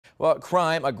Well,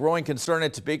 crime, a growing concern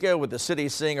in Topeka, with the city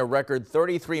seeing a record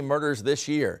 33 murders this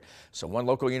year. So one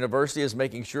local university is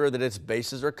making sure that its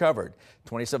bases are covered.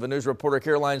 27 News reporter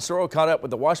Caroline Sorrow caught up with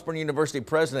the Washburn University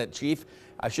president,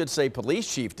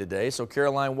 police chief today. So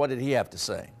Caroline, what did he have to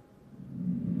say?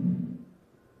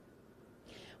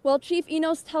 Well, Chief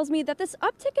Enos tells me that this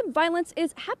uptick in violence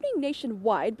is happening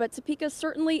nationwide, but Topeka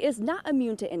certainly is not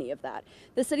immune to any of that.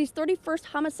 The city's 31st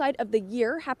homicide of the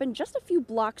year happened just a few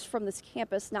blocks from this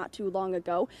campus not too long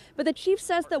ago, but the chief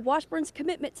says that Washburn's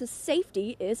commitment to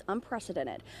safety is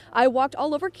unprecedented. I walked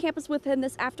all over campus with him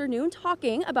this afternoon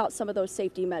talking about some of those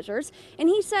safety measures, and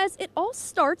he says it all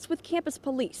starts with campus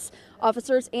police.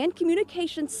 Officers and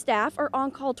communications staff are on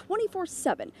call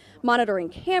 24/7, monitoring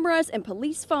cameras and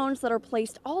police phones that are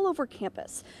placed all over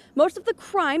campus. Most of the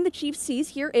crime the chief sees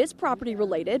here is property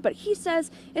related, but he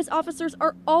says his officers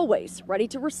are always ready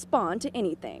to respond to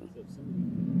anything.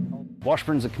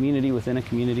 Washburn's a community within a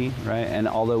community, right? And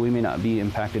although we may not be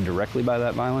impacted directly by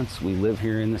that violence, we live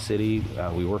here in the city,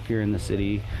 we work here in the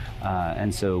city,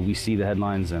 and so we see the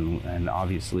headlines and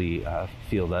obviously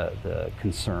feel the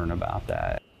concern about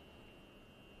that.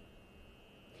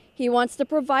 He wants to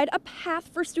provide a path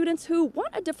for students who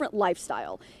want a different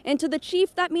lifestyle. And to the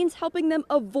chief, that means helping them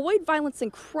avoid violence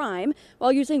and crime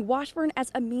while using Washburn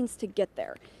as a means to get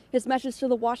there. His message to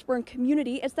the Washburn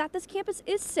community is that this campus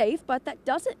is safe, but that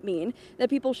doesn't mean that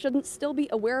people shouldn't still be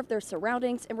aware of their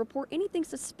surroundings and report anything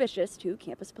suspicious to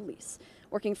campus police.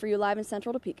 Working for you live in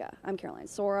Central Topeka, I'm Caroline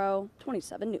Sorrow,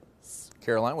 27 News.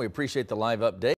 Caroline, we appreciate the live update.